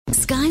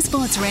Sky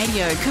Sports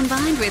Radio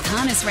combined with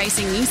Harness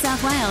Racing New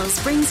South Wales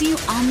brings you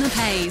On the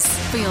Pace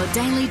for your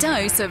daily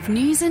dose of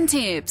news and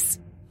tips.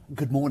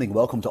 Good morning,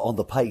 welcome to On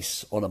the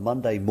Pace on a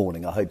Monday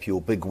morning. I hope your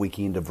big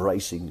weekend of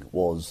racing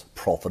was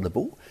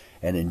profitable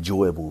and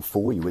enjoyable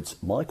for you. It's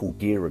Michael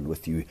Guerin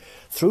with you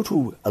through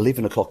to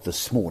 11 o'clock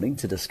this morning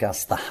to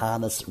discuss the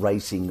harness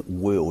racing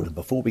world. And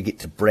before we get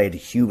to Brad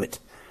Hewitt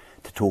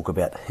to talk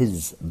about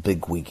his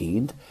big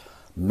weekend,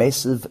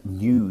 massive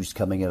news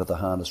coming out of the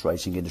harness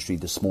racing industry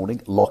this morning.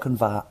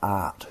 Lochinvar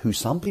Art, who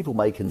some people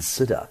may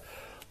consider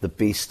the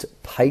best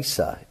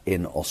pacer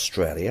in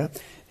Australia,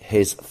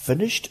 has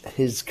finished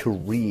his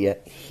career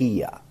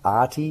here.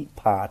 Artie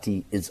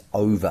Party is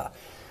over.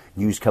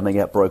 News coming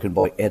out broken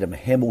by Adam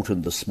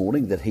Hamilton this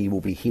morning that he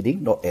will be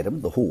heading, not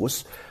Adam, the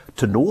horse,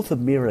 to North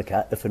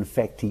America if in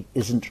fact he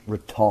isn't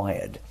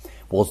retired.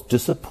 Was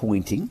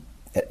disappointing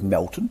at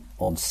Melton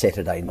on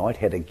Saturday night,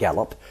 had a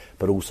gallop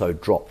but also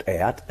dropped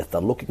out. If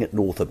they're looking at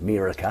North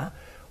America,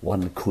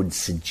 one could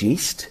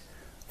suggest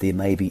there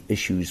may be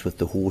issues with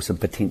the horse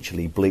and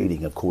potentially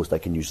bleeding. Of course, they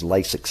can use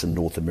Lasix in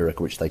North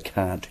America, which they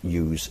can't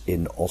use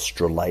in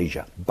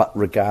Australasia. But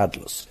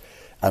regardless,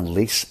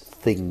 unless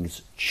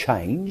things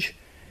change,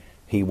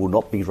 he will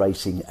not be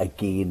racing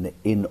again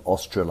in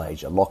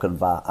Australasia.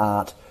 Lochinvar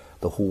Art,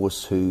 the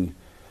horse who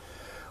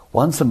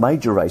won some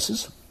major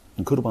races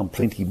and could have won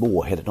plenty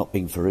more had it not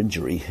been for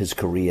injury. His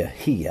career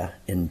here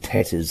in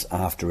tatters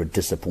after a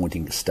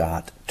disappointing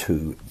start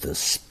to the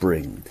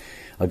spring.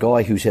 A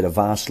guy who's had a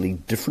vastly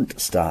different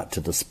start to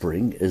the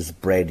spring is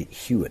Brad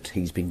Hewitt.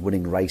 He's been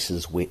winning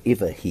races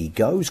wherever he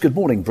goes. Good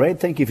morning, Brad.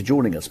 Thank you for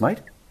joining us, mate.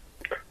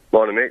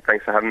 Morning, Nick.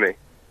 Thanks for having me.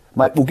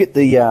 Mate, we'll get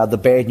the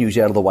bad news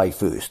out of the way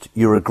first.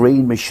 You're a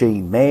green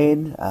machine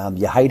man.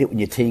 You hate it when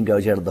your team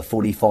goes out of the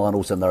footy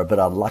finals and they're a bit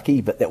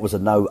unlucky, but that was a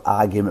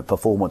no-argument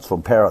performance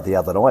from Parrott the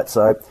other night,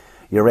 so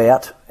you're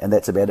out, and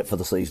that's about it for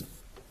the season.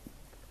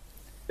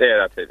 Yeah,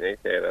 that's it, Nick.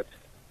 Yeah,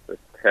 that's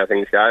how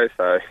things go,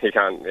 so you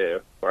can't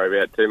worry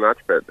about it too much,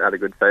 but had a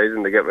good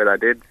season to get what I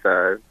did,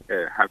 so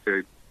have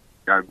to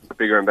go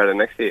bigger and better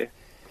next year.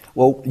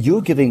 Well,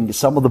 you're giving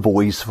some of the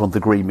boys from the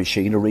Green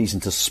Machine a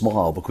reason to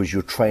smile because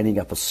you're training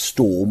up a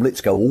storm.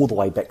 Let's go all the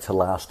way back to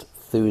last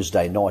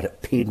Thursday night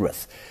at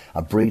Penrith,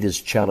 a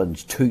Breeders'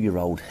 Challenge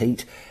 2-year-old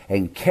heat,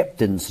 and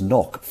Captain's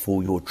Knock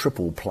for your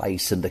Triple Play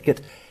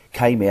Syndicate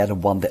came out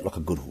and won that like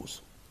a good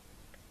horse.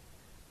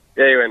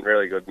 Yeah, he went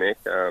really good, Nick.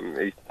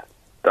 He's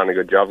done a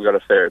good job. Got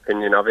a fair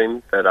opinion of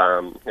him, but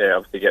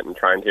obviously getting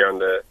trained here on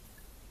the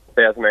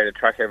 1,000-metre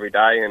track every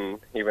day, and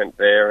he went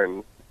there,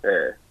 and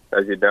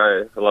as you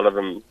know, a lot of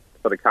them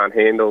sort of can't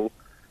handle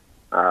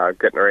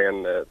getting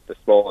around the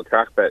smaller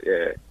track, but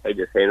he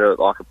just handled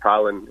it like a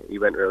pro, and he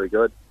went really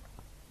good.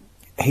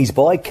 He's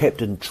by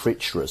Captain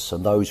Treacherous,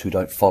 and those who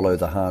don't follow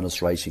the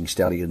harness racing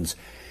stallions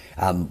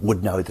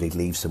would know that he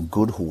leaves some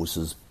good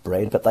horses,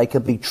 Brad, but they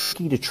can be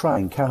tricky to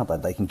train, can't they?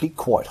 They can get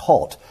quite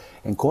hot,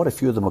 and quite a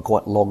few of them are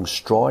quite long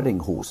striding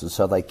horses,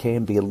 so they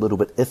can be a little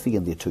bit iffy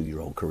in their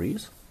 2-year-old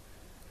careers.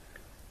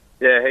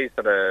 Yeah,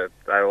 they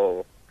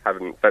all have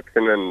an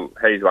exception, and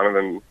he's one of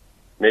them.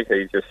 Nick,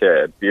 he's just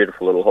a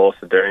beautiful little horse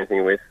to do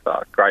anything with,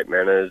 great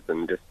manners,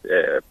 and just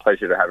a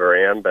pleasure to have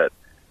around. But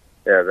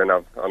then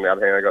on the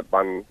other hand, I got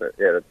one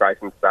that's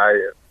racing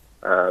today,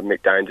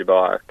 Mick Danger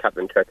by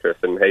Captain Treacherous,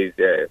 and he's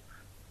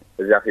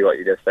exactly what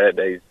you just said.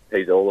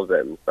 He's all of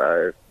them.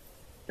 So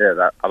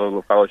that other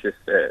little fella's just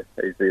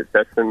he's the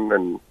exception,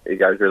 and he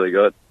goes really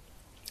good.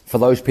 For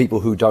those people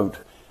who don't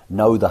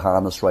know the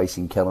harness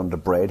racing calendar,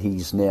 Brad,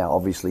 he's now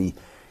obviously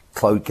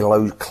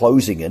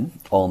closing in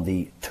on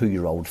the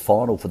 2-year-old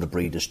final for the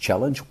Breeders'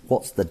 Challenge.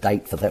 What's the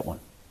date for that one?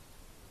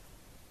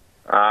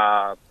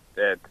 To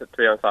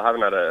be honest, I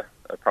haven't had a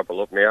proper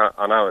look now.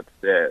 I know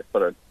it's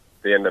sort of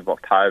the end of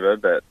October,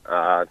 but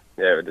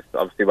we just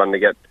obviously wanted to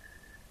get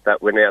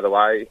that win out of the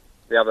way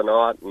the other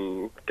night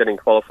and getting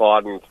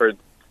qualified and through to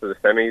the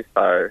semis.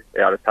 So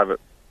I just have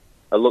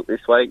a look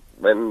this week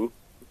when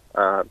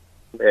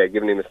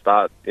giving him a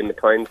start in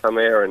between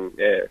somewhere and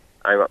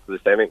aim up for the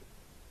semi.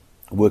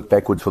 Work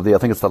backwards from there. I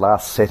think it's the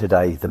last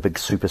Saturday, the big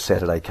Super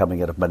Saturday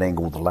coming out of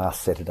Menangle, the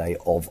last Saturday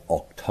of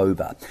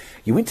October.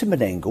 You went to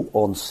Menangle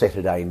on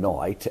Saturday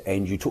night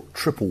and you took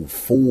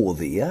 444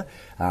 there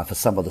for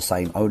some of the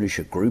same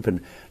ownership group,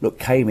 and look,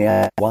 came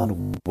out,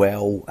 won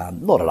well,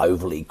 not an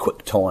overly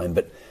quick time,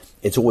 but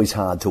it's always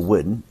hard to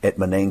win at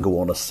Menangle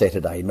on a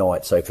Saturday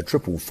night. So for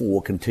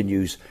 444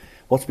 continues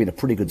what's been a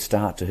pretty good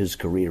start to his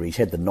career. He's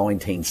had the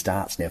 19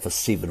 starts now for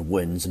 7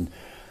 wins,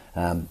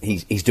 and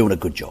he's doing a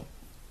good job.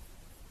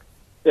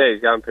 Yeah,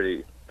 he's going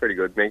pretty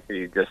good, Mick.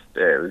 He just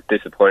it was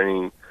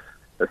disappointing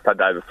the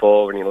Saturday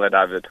before when he led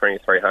over the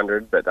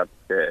 2300, but that's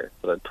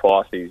sort of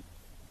twice he's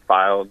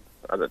failed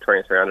at the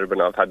 2300,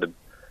 but I've had to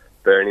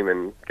burn him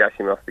and gash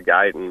him off the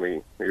gate, and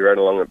we rode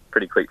along at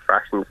pretty quick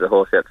fractions. The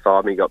horse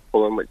outside me got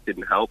pulling, which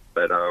didn't help,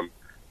 but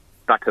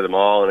back to the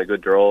mile and a good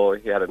draw.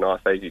 He had a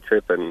nice, easy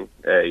trip, and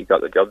he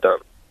got the job done.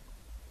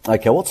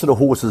 Okay, what sort of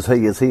horse is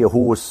he? Is he a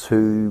horse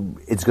who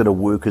is going to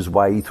work his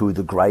way through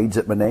the grades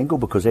at Menangle?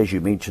 Because as you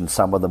mentioned,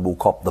 some of them will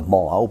cop the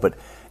mile, but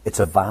it's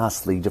a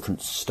vastly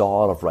different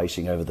style of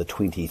racing over the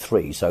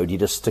 23. So do you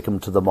just stick him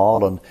to the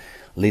mile and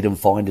let him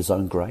find his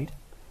own grade?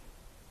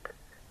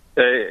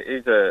 Yeah,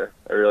 he's a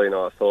really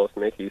nice horse,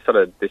 Mick. He sort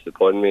of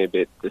disappointed me a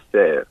bit just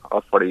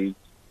off what he's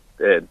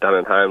done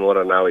at home, what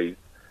I know he's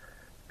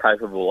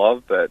capable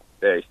of, but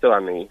he's still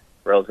only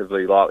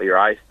relatively lightly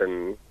raced,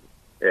 and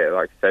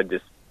like I said,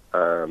 just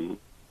burned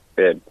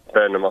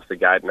him off the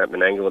gate, and at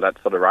Menangle, that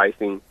sort of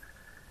racing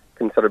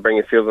can sort of bring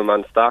a few of them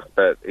unstuck,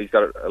 but he's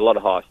got a lot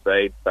of high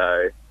speed,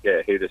 so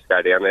he'll just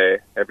go down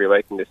there every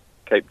week and just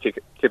keep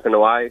chipping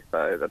away,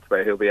 so that's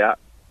where he'll be at.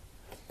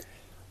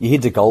 You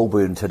head to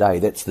Goulburn today.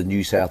 That's the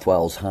New South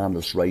Wales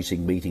Harness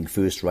Racing meeting.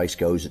 First race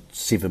goes at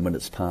 7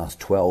 minutes past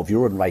 12.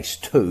 You're in race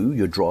 2.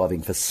 You're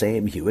driving for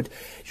Sam Hewitt.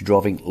 You're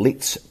driving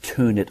Let's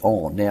Turn It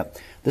On. Now,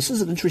 this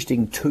is an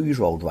interesting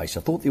 2-year-old race.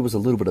 I thought there was a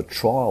little bit of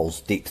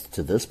trials depth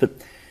to this, but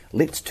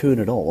Let's Turn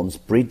It On's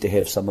bred to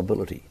have some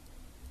ability.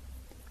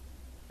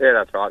 Yeah,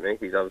 that's right,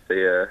 Nick. He's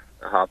obviously a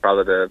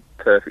half-brother to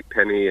Perfect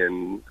Penny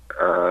and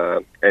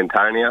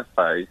Antonia,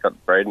 so he's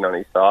got breeding on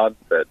his side,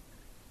 but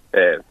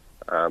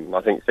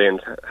I think Sam's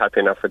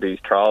happy enough with these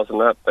trials and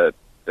that, but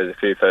there's a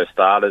few first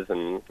starters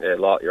and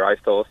lightly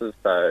raced horses,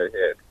 so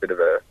it's a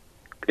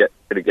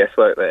bit of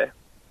guesswork there.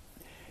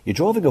 You're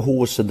driving a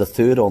horse in the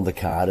third on the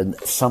card and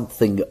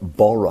Something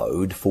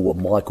Borrowed for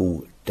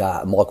Michael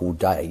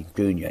Day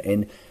Jr.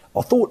 And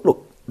I thought,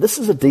 look, this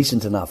is a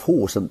decent enough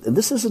horse, and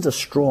this isn't a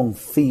strong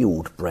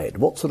field, Brad.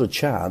 What sort of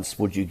chance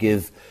would you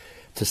give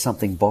to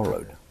Something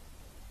Borrowed?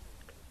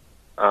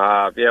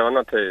 I'm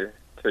not too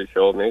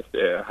sure, Nick.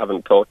 I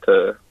haven't talked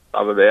to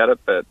Bob about it,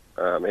 but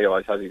he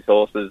always has his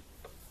horses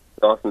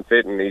nice and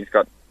fit, and he's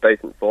got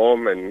decent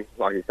form, and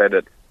like you said,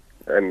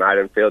 and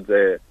Maiden Fields,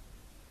 they're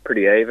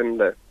pretty even.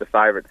 The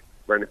favourites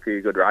run a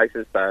few good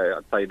races, so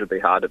I'd say it'd be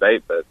hard to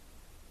beat, but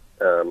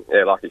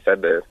like you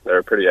said, they're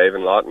a pretty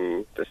even lot,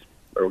 and just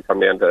it'll come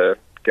down to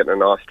getting a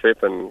nice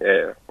trip, and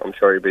I'm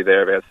sure he'll be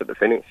thereabouts at the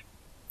finish.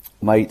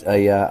 Mate,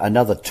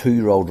 another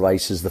 2-year-old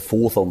race is the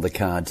 4th on the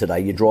card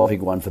today. You're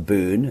driving one for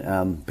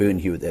Burn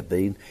Hewitt that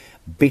being.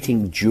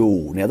 Betting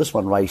Jewel. Now, this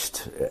one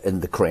raced in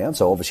the Crown,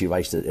 so obviously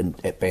raced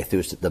at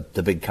Bathurst at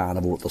the big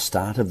carnival at the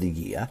start of the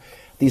year.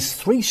 There's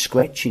 3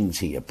 scratchings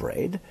here,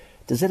 Brad.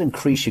 Does that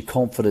increase your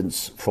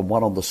confidence from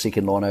one on the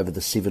second line over the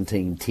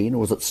 17-10,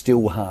 or is it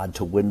still hard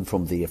to win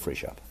from there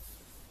fresh up?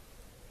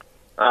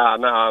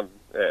 No,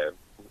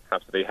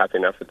 have to be happy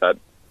enough with that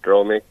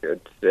draw, Mick.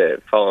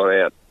 It's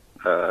following out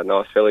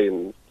nice filly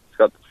and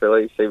Scott's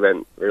filly. She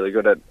went really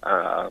good at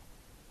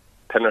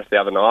Penrith the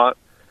other night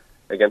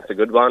against a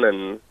good one,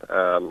 and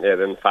then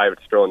the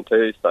favourite's drawn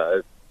too,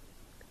 so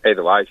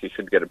either way she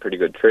should get a pretty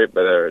good trip,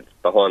 whether it's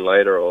behind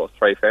leader or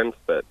 3 fence,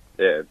 but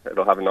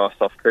it'll have a nice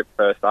soft trip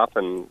first up,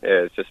 and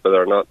it's just whether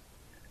or not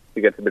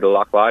she gets a bit of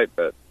luck late,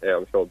 but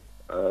I'm sure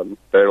Burn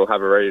will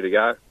have her ready to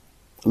go.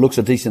 Looks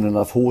a decent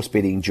enough horse,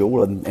 Betting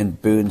Jewel,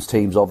 and Burn's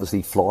team's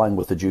obviously flying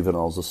with the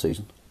juveniles this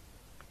season.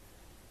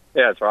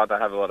 Yeah, that's right. They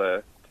have a lot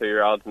of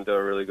 2-year-olds and do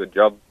a really good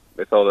job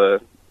with all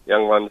the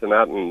young ones and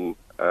that, and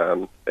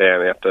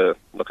we have to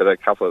look at a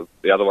couple of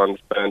the other ones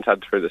Burns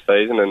had through the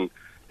season, and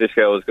this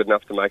girl was good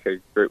enough to make a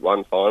Group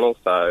 1 final,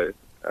 so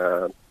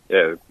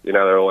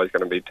they're always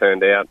going to be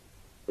turned out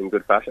in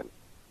good fashion.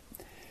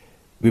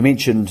 We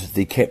mentioned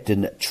the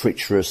Captain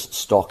Treacherous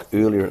stock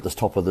earlier at the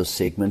top of this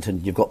segment,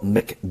 and you've got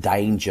Mick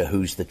Danger,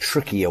 who's the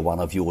trickier one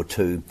of your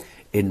two,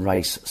 in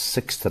race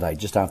 6 today,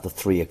 just after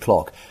 3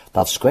 o'clock.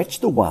 They've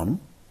scratched the 1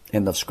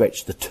 and they've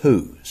scratched the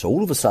 2, so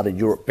all of a sudden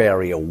you're at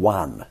barrier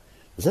 1.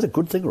 Is that a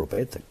good thing or a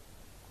bad thing?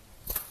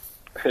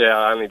 Yeah,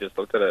 I only just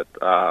looked at it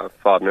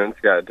 5 minutes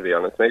ago, to be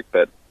honest, Nick.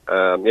 But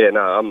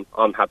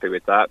I'm happy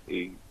with that.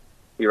 He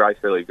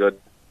raced really good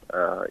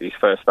his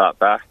first start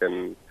back,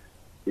 and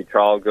he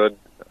trialled good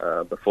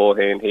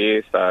beforehand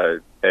here. So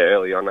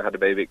early on, I had to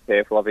be a bit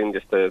careful of him.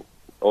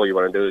 All you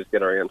want to do is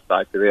get around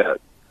safe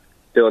without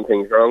doing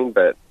things wrong.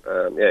 But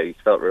he's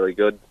felt really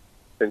good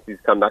since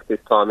he's come back this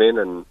time in,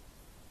 and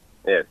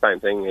same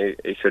thing.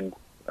 He should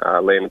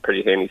land a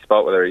pretty handy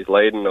spot, whether he's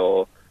leading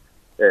or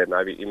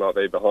maybe he might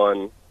be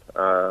behind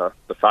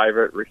the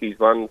favourite, Ricky's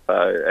one.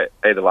 So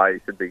either way, he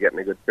should be getting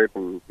a good trip,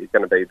 and he's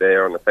going to be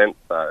there on the fence.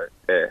 So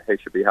he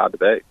should be hard to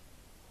beat.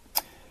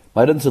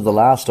 Mate, into the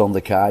last on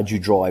the card, you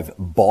drive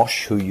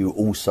Bosch, who you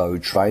also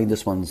train.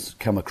 This one's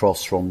come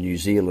across from New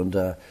Zealand.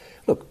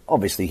 Look,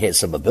 obviously has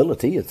some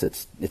ability.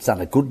 It's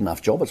done a good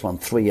enough job. It's won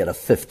 3 out of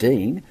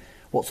 15.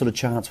 What sort of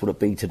chance would it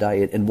be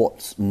today in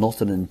what's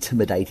not an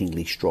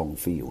intimidatingly strong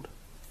field?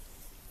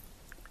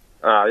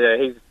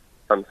 He's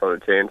some sort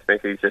of chance,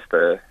 Mick. He's just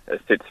a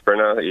sit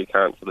sprinter. You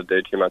can't sort of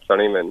do too much on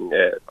him, and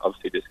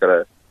obviously just got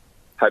to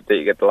hope that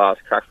you get the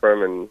last crack for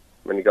him. And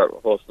when you got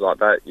horses like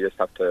that, you just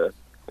have to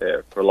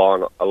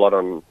rely a lot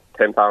on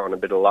tempo and a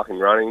bit of luck in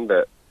running.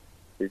 But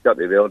he's got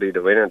the ability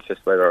to win. It's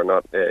just whether or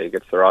not he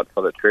gets the right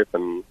for the trip,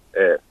 and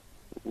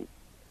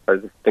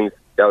those things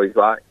go his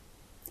way.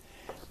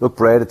 Look,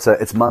 Brad,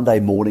 it's Monday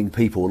morning.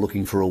 People are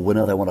looking for a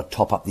winner. They want to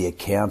top up the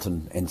account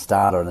and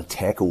start an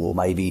attack, or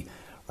maybe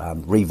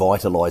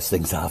revitalise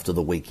things after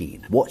the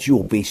weekend. What's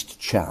your best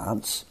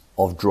chance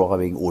of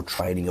driving or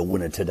training a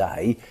winner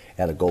today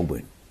out of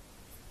Goulburn?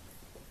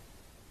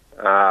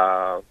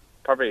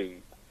 Probably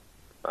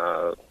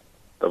the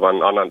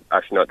one, I'm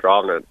actually not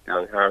driving it,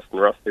 young Harrison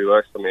Ross, who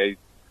works for me. He's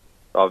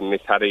driving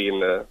Miss Hattie in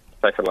the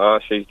second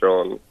last. She's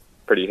drawn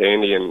pretty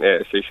handy, and yeah,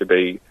 she should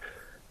be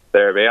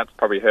thereabouts.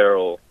 Probably her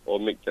or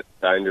Mick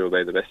Danger will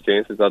be the best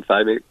chances, I'd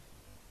say, Mick.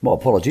 My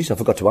apologies, I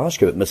forgot to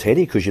ask you about Miss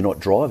Hattie because you're not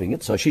driving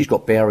it. So she's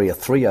got barrier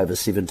 3 over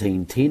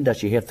 17.10. Does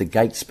she have the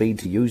gate speed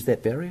to use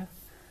that barrier?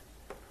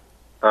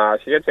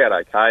 She gets out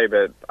okay,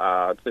 but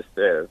just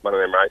one of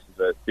them races,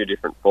 a few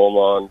different form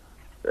lines.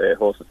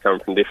 Horses come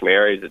from different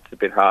areas. It's a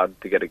bit hard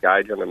to get a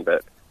gauge on them,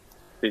 but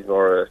she's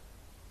more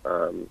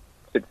a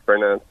sit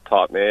sprinter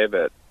type mare.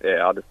 But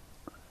yeah, I'll just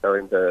tell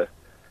him to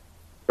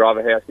drive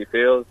her how she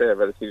feels. Yeah,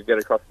 whether she can get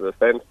across to the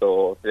fence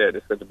or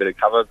just with a bit of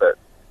cover. But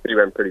she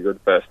went pretty good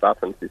first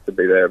up, and she should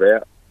be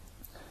thereabout.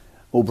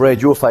 Well,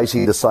 Brad, you're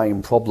facing the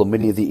same problem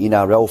many of the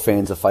NRL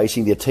fans are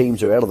facing. Their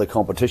teams are out of the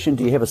competition.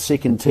 Do you have a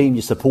second team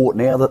you support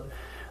now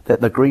that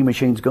the Green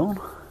Machine's gone?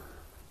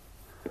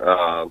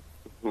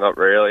 Not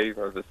really. I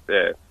was just,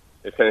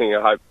 if anything,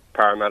 I hope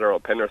Parramatta or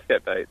Penrith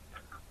get beat.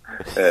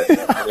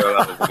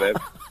 Other than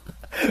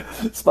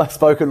that.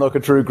 Spoken like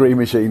a true Green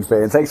Machine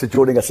fan. Thanks for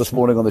joining us this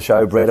morning on the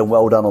show, Brad, and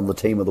well done on the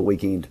team of the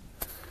weekend.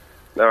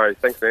 No worries.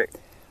 Thanks, Nick.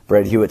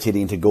 Brad Hewitt's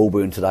heading to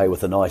Goulburn today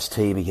with a nice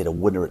team. He had a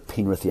winner at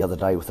Penrith the other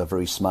day with a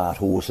very smart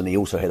horse, and he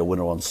also had a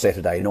winner on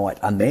Saturday night.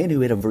 A man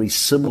who had a very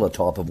similar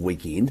type of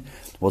weekend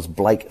was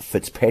Blake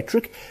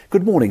Fitzpatrick.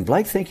 Good morning,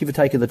 Blake. Thank you for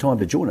taking the time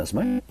to join us,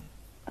 mate.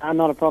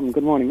 Not a problem.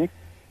 Good morning, Nick.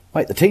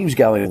 Mate, the team's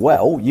going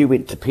well. You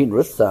went to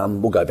Penrith,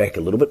 we'll go back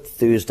a little bit,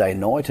 Thursday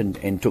night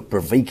and took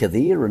Bravika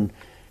there and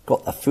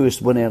got the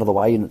first win out of the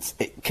way, and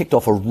it kicked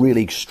off a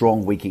really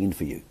strong weekend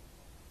for you.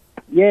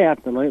 Yeah,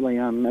 absolutely.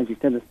 As you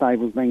said, the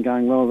stable's been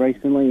going well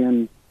recently,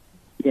 and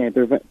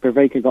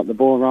Bravika got the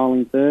ball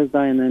rolling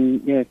Thursday and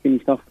then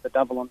finished off with a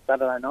double on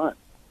Saturday night.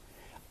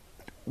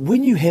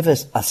 When you have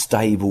a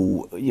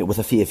stable with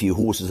a fair few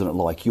horses in it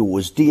like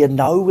yours, do you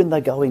know when they're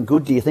going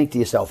good? Do you think to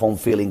yourself, I'm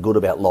feeling good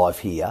about life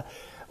here?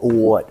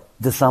 Or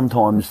do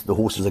sometimes the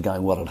horses are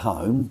going well at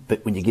home,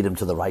 but when you get them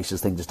to the races,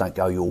 things just don't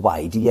go your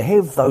way? Do you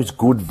have those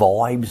good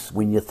vibes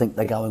when you think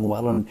they're going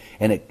well,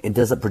 and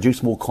does it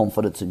produce more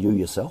confidence in you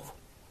yourself?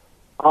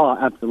 Oh,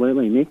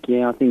 absolutely, Nick.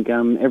 Yeah, I think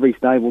every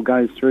stable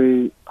goes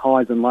through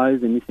highs and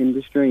lows in this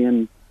industry,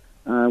 and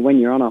when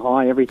you're on a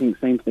high, everything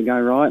seems to go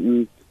right,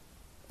 and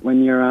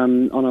when you're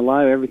on a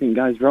low, everything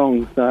goes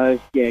wrong. So,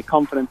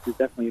 confidence is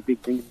definitely a big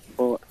thing in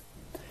sport.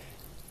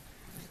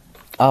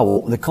 Oh,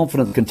 well, the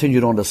confidence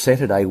continued on to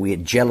Saturday where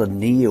Jalen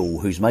Neal,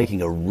 who's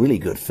making a really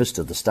good fist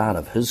at the start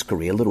of his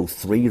career, little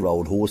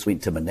 3-year-old horse,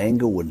 went to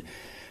Menangle and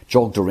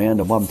jogged around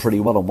and won pretty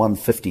well on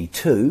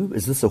 152.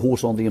 Is this a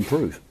horse on the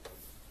improve?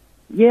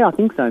 Yeah, I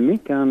think so,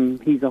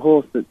 Mick. He's a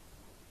horse that's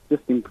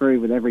just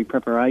improved with every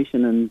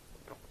preparation, and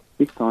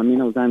this time,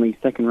 it was only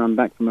his second run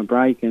back from a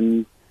break,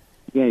 and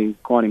he's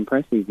quite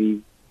impressive. He's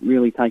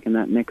really taken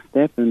that next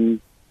step, and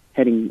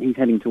he's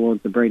heading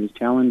towards the Breeders'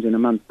 Challenge in a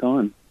month's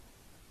time.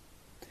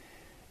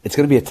 It's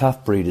going to be a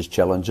tough Breeders'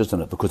 Challenge,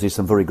 isn't it? Because there's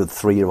some very good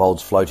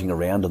 3-year-olds floating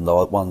around and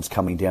the ones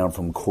coming down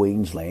from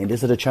Queensland.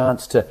 Is it a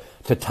chance to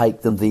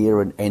take them there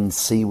and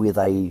see where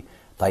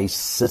they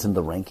sit in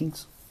the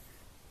rankings?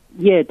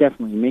 Yeah,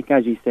 definitely, Mick.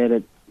 As you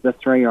said, the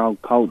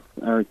 3-year-old colts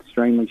are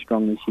extremely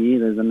strong this year.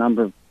 There's a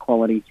number of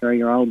quality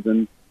 3-year-olds,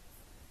 and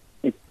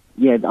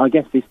I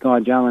guess this guy,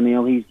 Jalen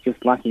Neal, he's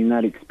just lacking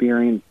that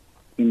experience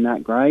in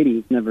that grade.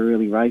 He's never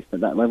really raced at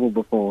that level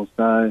before,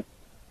 so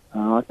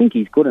I think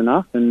he's good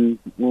enough, and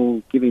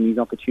we'll give him his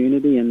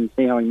opportunity and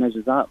see how he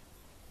measures up.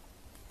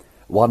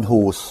 One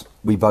horse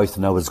we both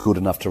know is good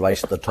enough to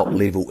race at the top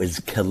level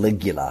is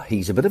Caligula.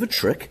 He's a bit of a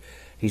trick.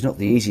 He's not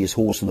the easiest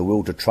horse in the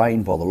world to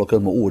train by the look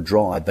of him or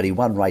drive, but he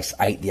won race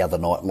 8 the other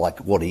night like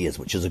what he is,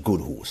 which is a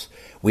good horse.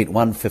 Went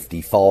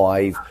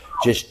 155,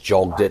 just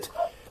jogged it.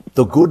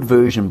 The good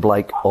version,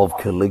 Blake, of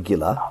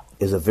Caligula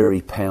is a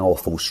very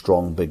powerful,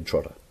 strong, big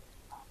trotter.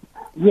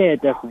 Yeah,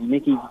 definitely,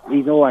 Nick.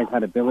 He's always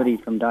had ability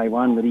from day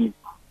one, but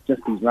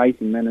his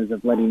racing manners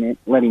have let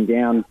him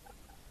down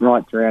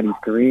right throughout his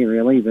career,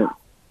 really. But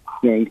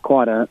he's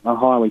quite a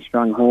highly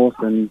strung horse,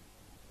 and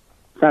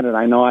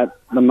Saturday night,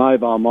 the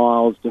Mobile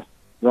Miles just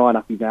right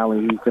up his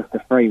alley. He's just a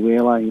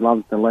freewheeler. He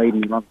loves to lead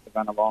and he loves to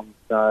run along.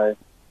 So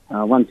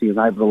once he was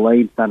able to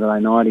lead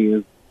Saturday night, he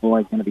was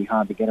always going to be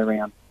hard to get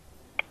around.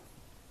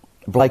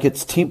 Blake,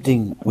 it's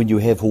tempting when you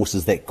have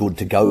horses that good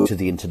to go to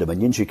the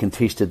Inter-Dominions. You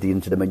contested the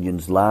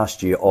Inter-Dominions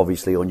last year,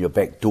 obviously, on your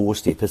back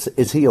doorstep.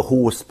 Is he a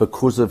horse,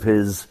 because of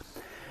his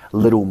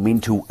little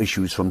mental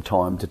issues from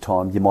time to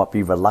time, you might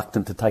be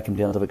reluctant to take him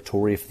down to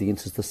Victoria for the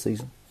Inters this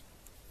season?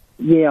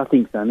 Yeah, I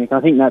think so, Nick. I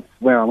think that's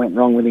where I went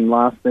wrong with him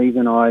last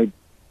season. I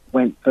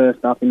went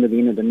first up into the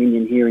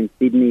Inter-Dominion here in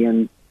Sydney,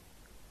 and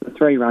the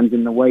 3 runs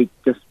in the week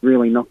just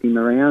really knocked him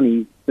around.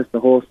 He's just a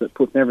horse that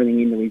puts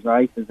everything into his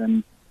races,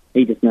 and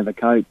he just never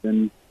coped,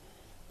 and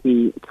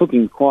it took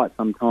him quite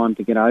some time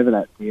to get over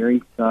that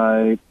series.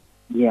 So,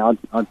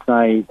 I'd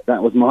say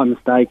that was my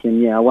mistake,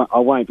 and I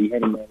won't be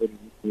heading there with him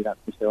this year, that's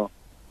for sure.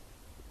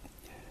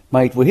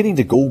 Mate, we're heading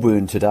to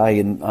Goulburn today,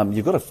 and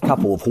you've got a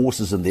couple of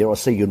horses in there. I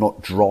see you're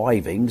not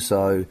driving,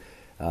 so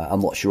I'm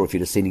not sure if you're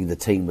descending the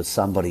team with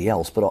somebody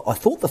else. But I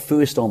thought the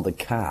first on the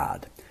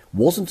card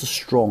wasn't a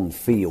strong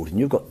field, and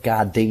you've got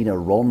Gardena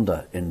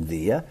Ronda in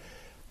there.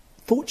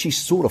 Thought she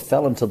sort of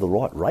fell into the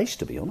right race,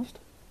 to be honest.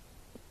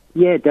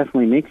 Yeah,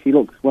 definitely, Mick. She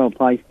looks well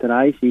placed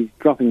today. She's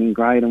dropping in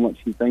grade on what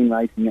she's been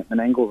racing at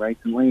Menangle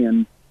recently,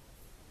 and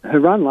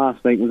her run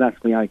last week was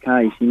actually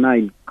okay. She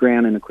made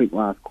ground in a quick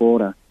last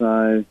quarter.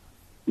 So,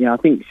 yeah, I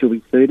think she'll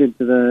be suited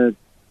to the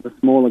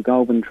smaller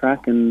Goulburn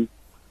track, and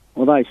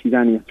although she's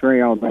only a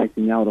 3-year-old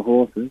racing the older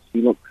horses,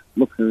 she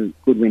looks a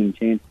good winning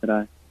chance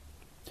today.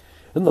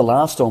 In the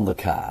last on the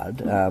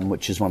card,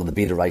 which is one of the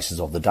better races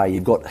of the day,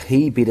 you've got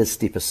He Better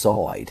Step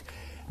Aside.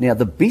 Now,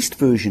 the best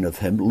version of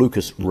him,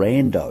 Lucas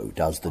Rando,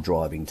 does the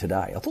driving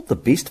today. I thought the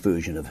best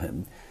version of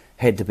him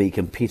had to be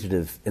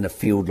competitive in a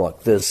field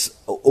like this,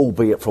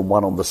 albeit from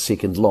one on the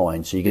second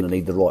line, so you're going to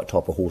need the right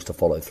type of horse to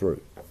follow through.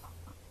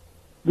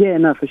 Yeah,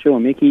 no, for sure,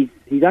 Mick.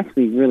 He's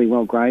actually really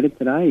well graded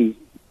today.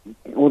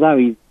 Although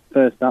he's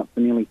first up for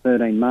nearly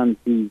 13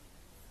 months,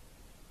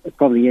 it's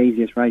probably the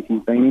easiest race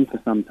he's been in for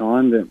some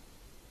time, but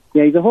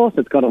yeah, he's a horse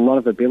that's got a lot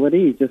of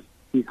ability.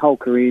 His whole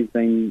career's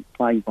been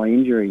plagued by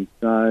injuries,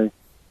 so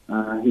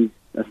he's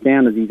as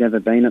sound as he's ever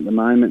been at the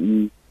moment.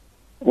 And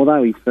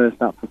although he's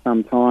first up for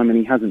some time and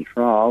he hasn't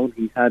trialled,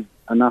 he's had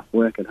enough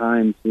work at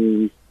home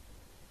to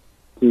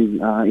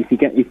if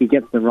he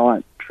gets the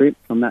right trip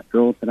from that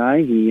draw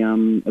today,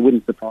 it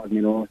wouldn't surprise me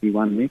at all if he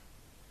won this.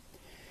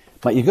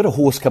 Mate, you've got a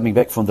horse coming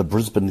back from the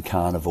Brisbane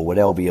Carnival at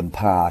Albion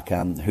Park,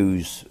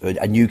 who's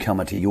a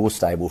newcomer to your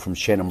stable from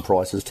Shannon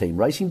Price's team,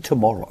 racing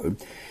tomorrow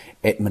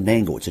at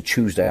Menangle. It's a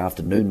Tuesday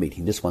afternoon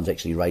meeting. This one's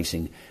actually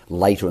racing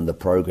later in the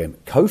program.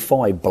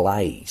 Ko-Fi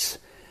Blaze.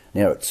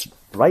 Now, it's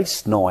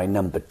race 9,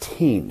 number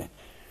 10.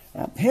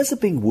 How's it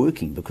been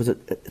working? Because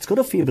it's got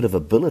a fair bit of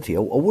ability. I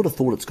would have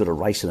thought it's got a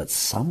race in it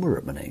somewhere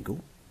at Menangle.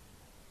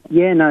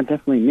 Yeah, no,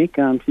 definitely,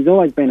 Mick. She's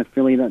always been a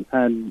filly that's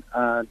had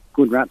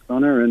good raps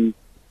on her, and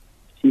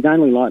she's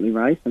only lightly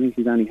raced. I think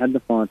she's only had the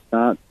 5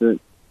 starts, but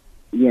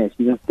yeah,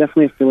 she's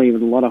definitely a filly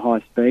with a lot of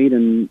high speed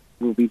and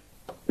will be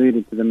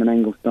suited to the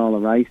Menangle style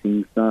of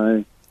racing.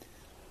 So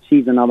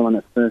she's another one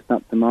that's first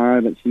up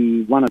tomorrow, but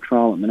she won a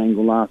trial at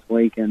Menangle last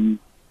week, and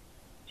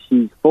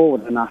she's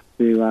forward enough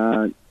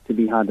to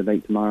be hard to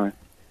beat tomorrow.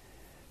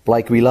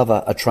 Blake, we love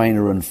a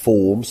trainer in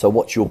form, so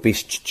what's your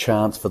best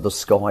chance for the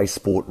Sky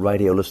Sport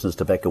radio listeners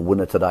to back a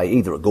winner today,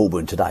 either at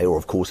Goulburn today or,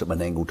 of course, at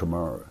Menangle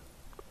tomorrow?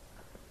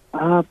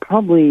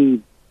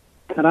 Probably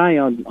today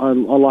I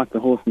like the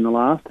horse in the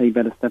last, He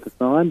Better Step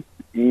Aside.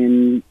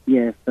 And,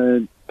 yeah,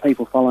 for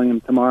people following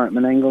him tomorrow at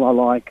Menangle, I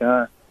like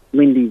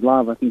Lindy's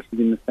Love. I think she's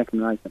in the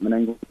second race at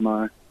Menangle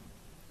tomorrow.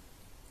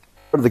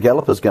 What are the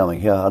gallopers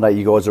going? I know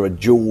you guys are a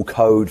dual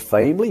code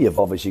family. You've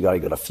obviously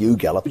only got a few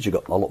gallopers. You've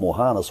got a lot more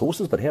harness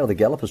horses, but how are the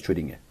gallopers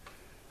treating you?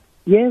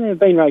 Yeah, they've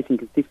been racing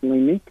consistently,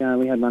 Mick.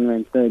 We had one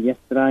ran third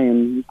yesterday,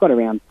 and we've got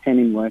around 10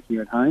 in work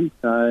here at home.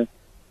 So,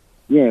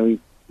 yeah, we've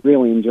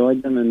really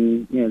enjoyed them,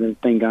 and, yeah, they've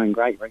been going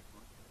great recently.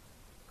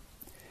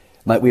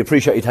 Mate, we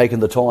appreciate you taking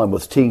the time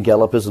with 10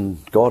 gallopers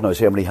and God knows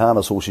how many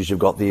harness horses you've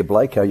got there,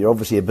 Blake. You're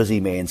obviously a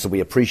busy man, so we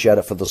appreciate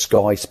it for the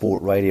Sky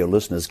Sport radio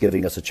listeners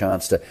giving us a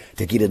chance to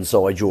get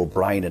inside your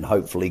brain and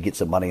hopefully get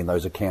some money in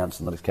those accounts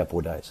in the next couple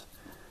of days.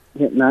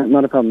 Yeah, no,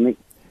 not a problem, Nick.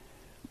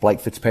 Blake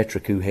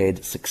Fitzpatrick, who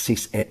had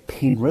success at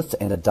Penrith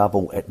and a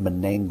double at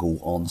Menangle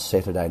on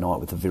Saturday night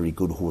with a very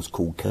good horse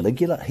called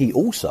Caligula. He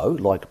also,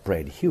 like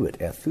Brad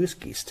Hewitt, our first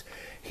guest,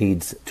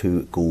 heads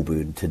to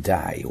Goulburn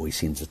today, or he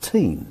sends a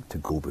team to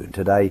Goulburn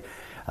today,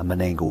 and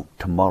Menangle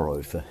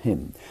tomorrow for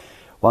him.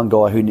 One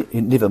guy who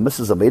never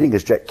misses a meeting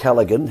is Jack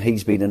Callaghan.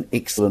 He's been in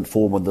excellent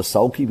form in the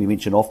sulky. We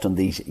mention often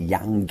these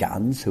young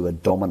guns who are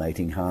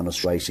dominating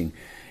harness racing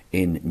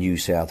in New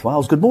South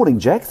Wales. Good morning,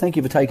 Jack. Thank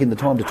you for taking the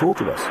time to talk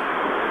to us.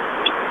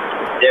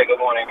 Yeah, good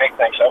morning, Mick.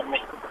 Thanks for having me.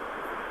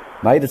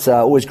 Mate, it's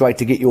always great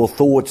to get your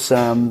thoughts.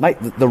 Mate,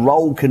 the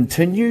roll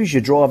continues.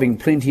 You're driving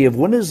plenty of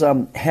winners.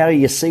 How are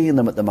you seeing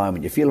them at the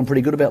moment? You feeling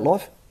pretty good about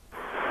life?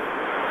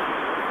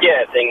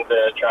 Yeah, things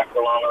are tracking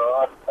along all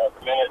right at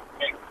the minute.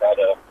 Mick's had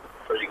a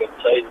pretty good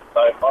season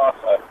so far,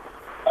 so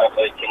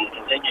hopefully it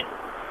can continue.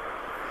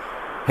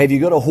 Have you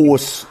got a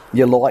horse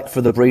you like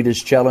for the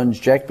Breeders' Challenge,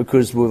 Jack?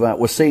 Because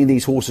we're seeing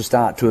these horses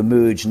start to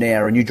emerge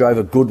now, and you drove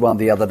a good one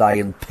the other day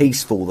in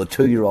Peaceful, the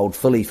 2-year-old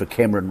filly for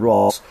Cameron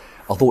Ross.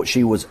 I thought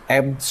she was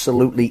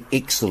absolutely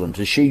excellent.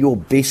 Is she your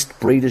best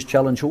Breeders'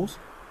 Challenge horse?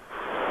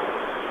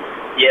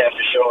 Yeah,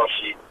 for sure.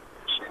 She's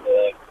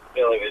a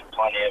filly with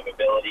plenty of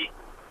ability.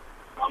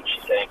 She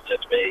seems to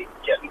be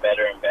getting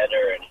better and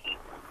better, and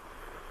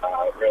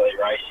really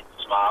racing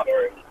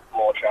smarter and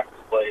more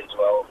tractably as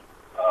well,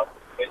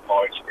 with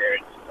more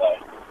experience. So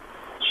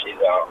she's,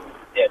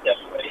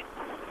 definitely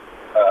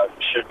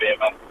should be a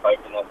massive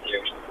hope in that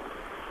series.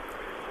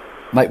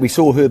 Mate, we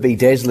saw her be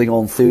dazzling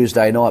on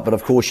Thursday night, but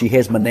of course she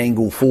has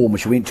Menangle form.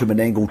 She went to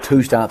Menangle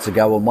 2 starts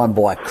ago and won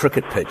by a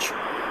cricket pitch.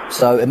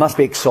 So it must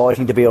be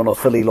exciting to be on a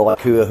filly like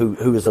her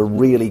who has a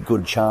really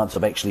good chance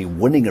of actually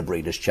winning a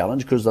Breeders'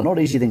 Challenge, because they're not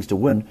easy things to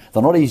win.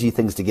 They're not easy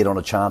things to get on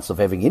a chance of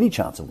having any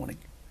chance of winning.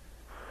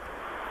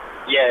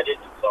 Yeah, it is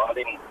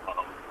exciting.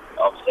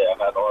 Obviously, I've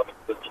had a lot of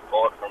good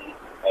support from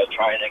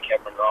trainer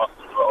Cameron Ross,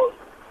 as well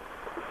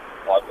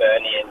as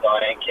Bernie and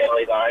Diane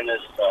Kelly, the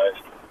owners. So,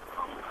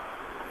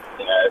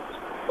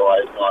 it's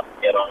always nice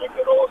to get on a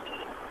good horse.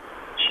 And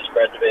she's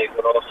bred to be a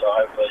good horse, so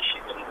hopefully she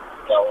can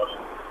go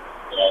on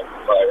and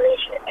play a really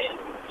strong hand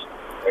and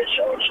very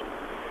challenging.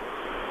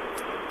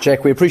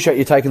 Jack, we appreciate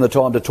you taking the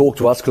time to talk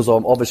to us, because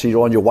obviously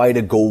you're on your way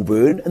to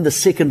Goulburn. And the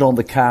second on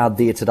the card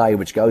there today,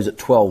 which goes at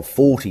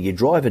 12:40, you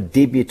drive a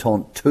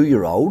debutante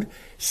 2-year-old,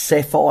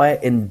 Sapphire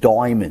in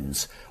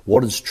Diamonds.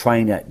 What is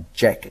trainer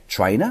Jack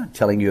Trainer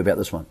telling you about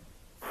this one?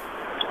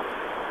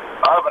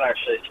 I haven't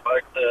actually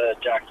spoke to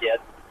Jack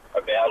yet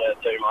about her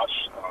too much.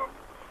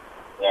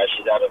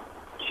 She's had a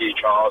few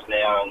trials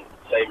now and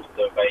seems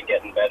to have been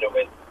getting better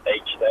with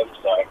each of them.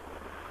 So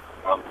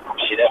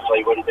she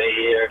definitely wouldn't be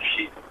here if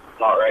she's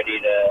not ready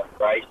to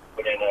race,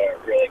 put in a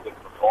really good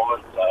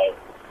performance. So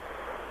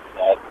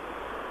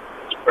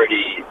it's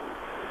pretty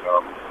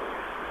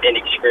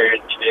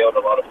inexperienced field,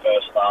 a lot of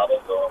first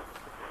starters or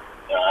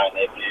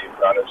only a few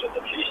runners with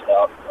a few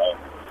starts. So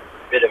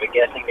bit of a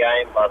guessing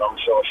game, but I'm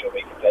sure she'll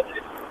be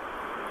competitive.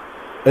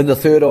 In the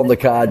third on the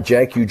card,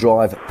 Jack, you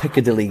drive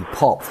Piccadilly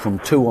Pop from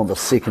 2 on the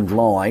second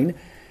line.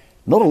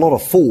 Not a lot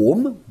of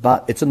form,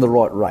 but it's in the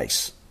right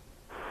race.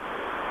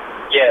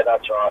 Yeah,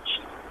 that's right.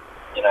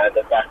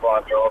 The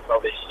backline draw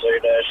probably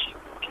suit her. She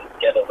can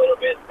get a little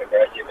bit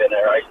aggressive in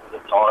her races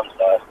at times,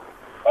 so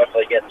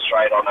hopefully getting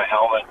straight on her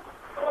helmet,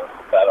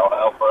 that'll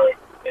help her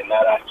in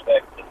that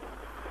aspect. And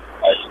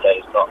as you said,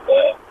 it's not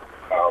the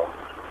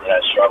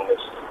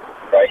strongest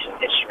race in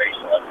history,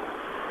 so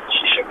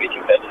she should be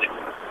competitive.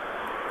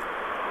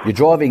 You're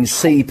driving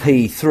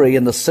CP3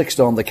 in the sixth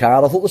on the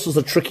card. I thought this was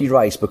a tricky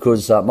race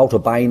because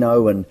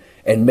Maltabano and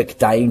Mick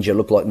Danger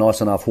look like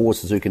nice enough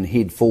horses who can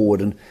head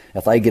forward, and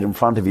if they get in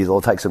front of you, they'll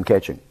take some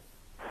catching.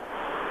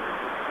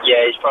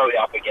 Yeah, he's probably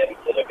up against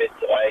it a bit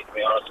today, to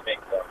be honest,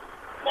 Mick.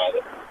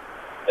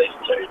 These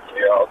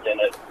two-year-olds in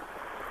it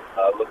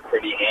look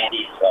pretty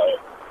handy, so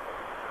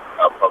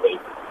I'll probably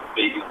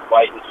be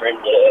waiting for him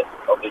to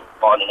probably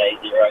find an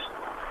easy race.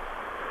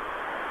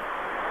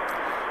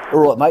 All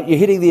right, mate, you're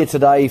heading there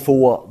today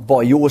for,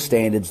 by your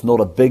standards,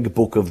 not a big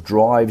book of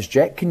drives.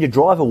 Jack, can you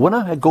drive a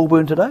winner at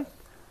Goulburn today?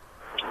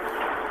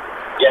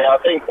 Yeah, I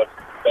think the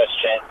best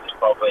chance is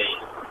probably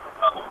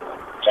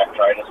Jack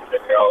Trainer's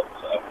 2-year-old.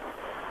 So,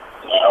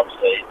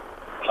 obviously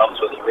comes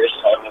with a risk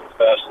having the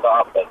first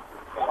start, but,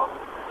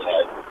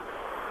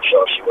 I'm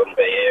sure she wouldn't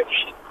be here if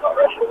she's not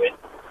ready to win.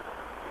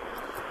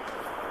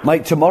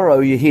 Mate, tomorrow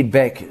you head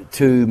back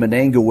to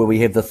Menangle where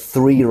we have the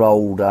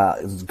 3-year-old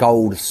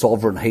Gold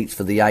Sovereign Heats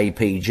for the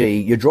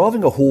APG. You're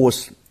driving a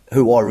horse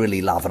who I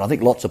really love, and I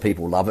think lots of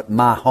people love it,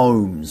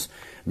 Mahomes,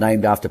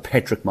 named after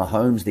Patrick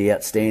Mahomes, the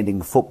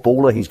outstanding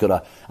footballer. He's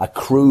got a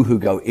crew who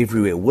go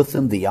everywhere with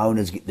him. The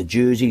owners get the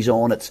jerseys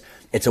on.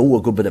 It's all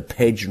a good bit of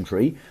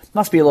pageantry.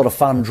 Must be a lot of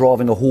fun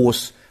driving a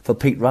horse for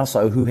Pete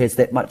Russo who has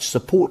that much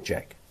support,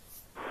 Jack.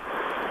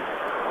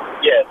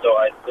 Yeah, it's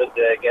always good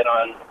to get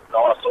on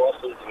nice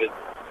horses with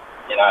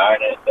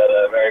owners that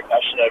are very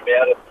passionate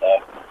about it. So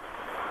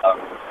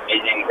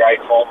he's in great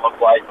form of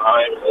late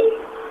Mahomes,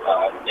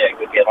 and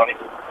good to get on him.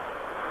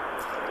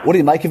 What do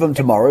you make of him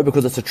tomorrow?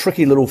 Because it's a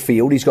tricky little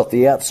field. He's got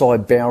the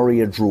outside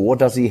barrier draw.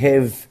 Does he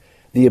have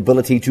the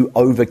ability to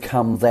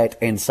overcome that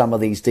and some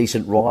of these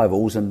decent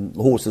rivals and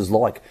horses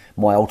like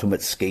My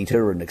Ultimate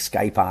Skeeter and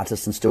Escape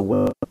Artist and still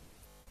win?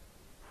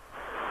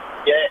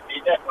 Yeah,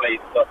 he definitely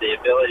got the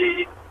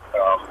ability.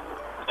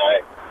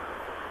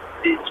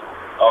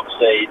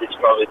 Obviously, this is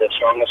probably the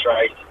strongest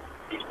race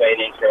he's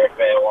been in for a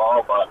fair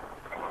while, but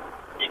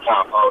he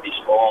can't hold his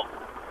form.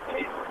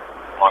 He's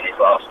won his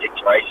last 6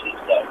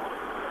 races, so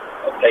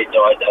Pete's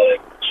always had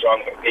a strong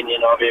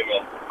opinion of him,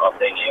 and I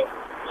think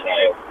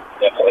he'll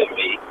definitely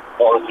be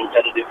more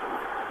competitive.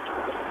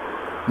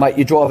 Mate,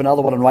 you drive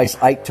another one in race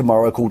 8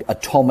 tomorrow called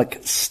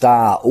Atomic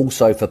Star,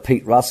 also for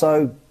Pete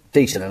Russo.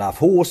 Decent enough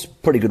horse,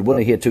 pretty good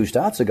winner here 2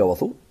 starts ago, I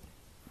thought.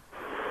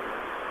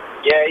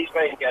 Yeah, he's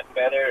been getting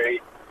better.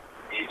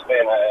 He's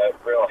been a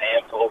real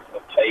handful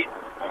for Pete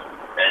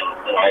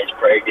and his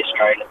previous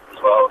trainers as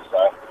well. So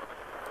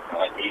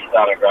he's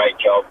done a great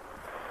job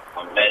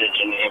of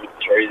managing him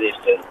through this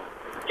and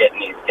getting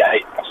his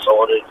gate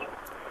sorted.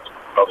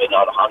 Probably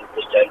not 100%,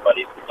 but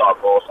he's the type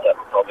of horse that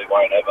probably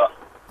won't ever,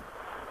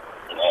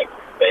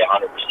 be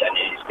 100%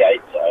 in his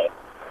gate. So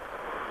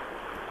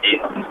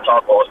he's the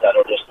type of horse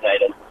that'll just need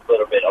a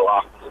little bit of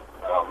luck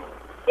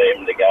for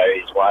him to go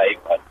his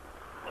way. But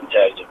in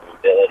terms of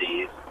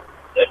ability, he's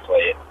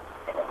definitely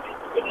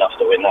good enough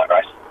to win that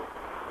race.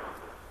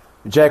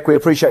 Jack, we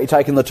appreciate you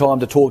taking the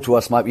time to talk to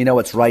us, mate. You know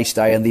it's race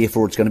day and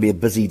therefore it's going to be a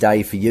busy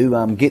day for you.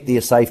 Get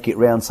there safe, get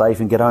round safe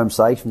and get home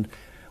safe. And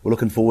we're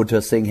looking forward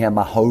to seeing how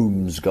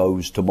Mahomes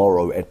goes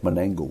tomorrow at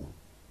Menangle.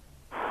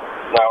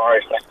 No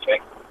worries, thanks,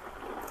 Mick.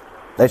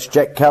 That's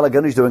Jack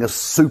Callaghan, who's doing a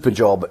super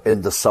job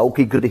in the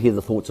sulky. Good to hear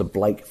the thoughts of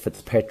Blake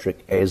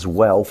Fitzpatrick as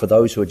well. For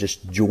those who are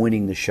just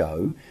joining the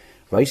show,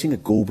 racing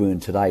at Goulburn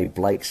today,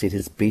 Blake said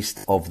his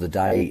best of the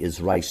day is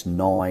race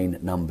 9,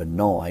 number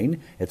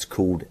 9. It's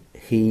called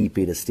He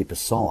Better Step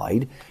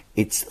Aside.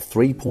 It's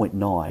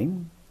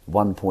 3.9,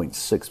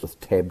 1.6 with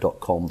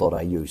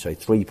tab.com.au. So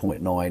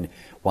 3.9,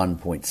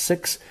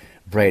 1.6.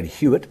 Brad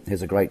Hewitt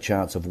has a great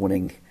chance of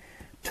winning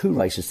 2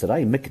 races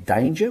today. Mick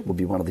Danger would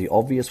be one of the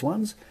obvious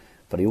ones,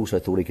 but he also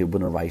thought he could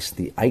win a race,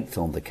 the 8th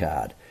on the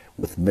card,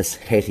 with Miss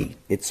Hattie.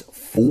 It's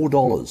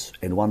 $4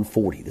 and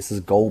 $1.40. This is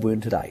Goulburn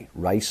today.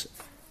 Race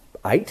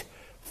 8,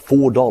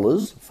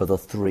 $4 for the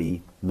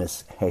 3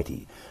 Miss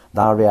Hattie.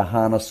 They are our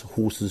harness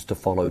horses to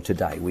follow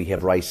today. We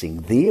have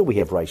racing there. We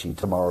have racing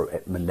tomorrow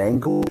at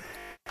Menangle.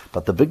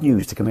 But the big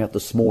news to come out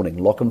this morning,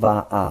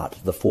 Lochinvar Art,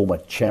 the former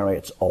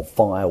Chariots of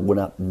Fire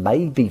winner,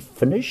 may be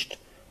finished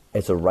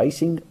as a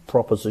racing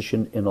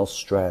proposition in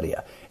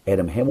Australia.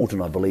 Adam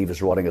Hamilton, I believe,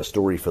 is writing a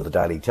story for the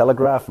Daily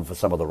Telegraph and for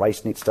some of the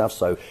RaceNet stuff,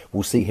 so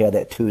we'll see how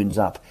that turns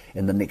up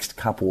in the next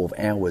couple of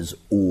hours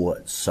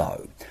or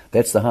so.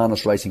 That's the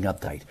Harness Racing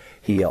Update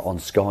here on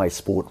Sky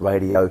Sport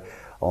Radio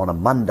on a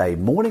Monday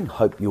morning.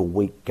 Hope your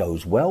week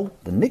goes well.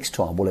 The next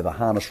time we'll have a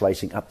Harness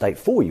Racing Update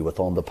for you with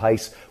On The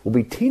Pace will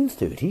be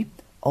 10:30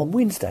 on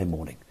Wednesday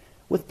morning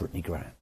with Brittany Graham.